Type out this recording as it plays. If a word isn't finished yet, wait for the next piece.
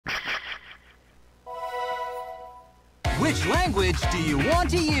Which language do you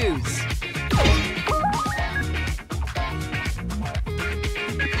want to use?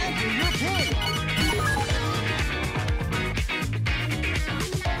 Enter your pin.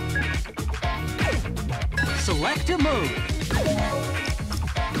 Select a move.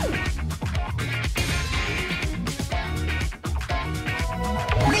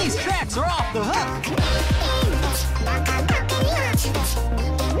 These tracks are off the hook.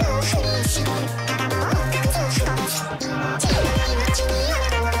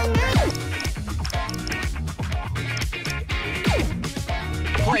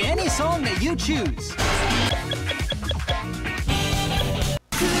 Play any song that you choose.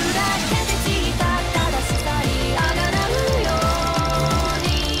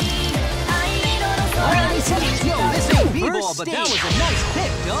 Yo, this ain't b-ball, but that was a nice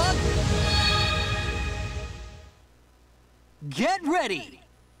pick, dog. Get ready.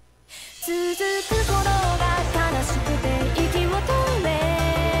 続く頃が悲しくて息を止め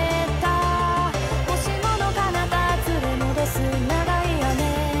たもしもの彼方連れ戻す長い雨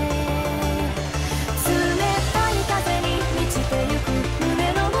冷たい風に満ちてゆく胸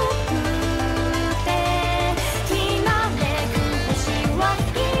の奥できらめく星は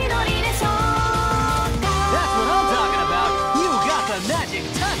祈りでしょうか That's what I'm talking about. You got the magic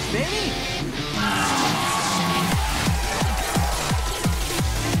touch, baby.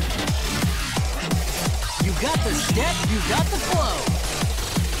 You got the step, you got the flow.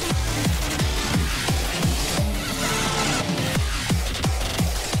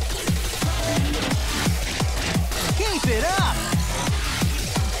 Keep it up.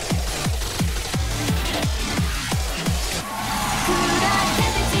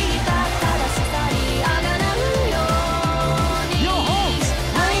 Yo, Holmes,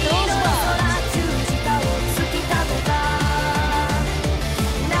 play those vibes.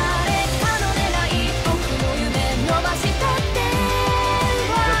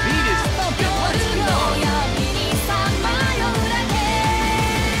 The beat is thumping. Let's go.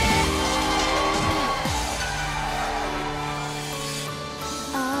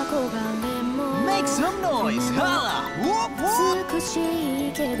 Make some noise. Holla. Whoop, whoop. 美し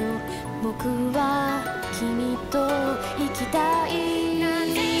いけど僕は君と生きたい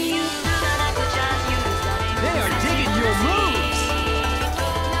They are digging your move.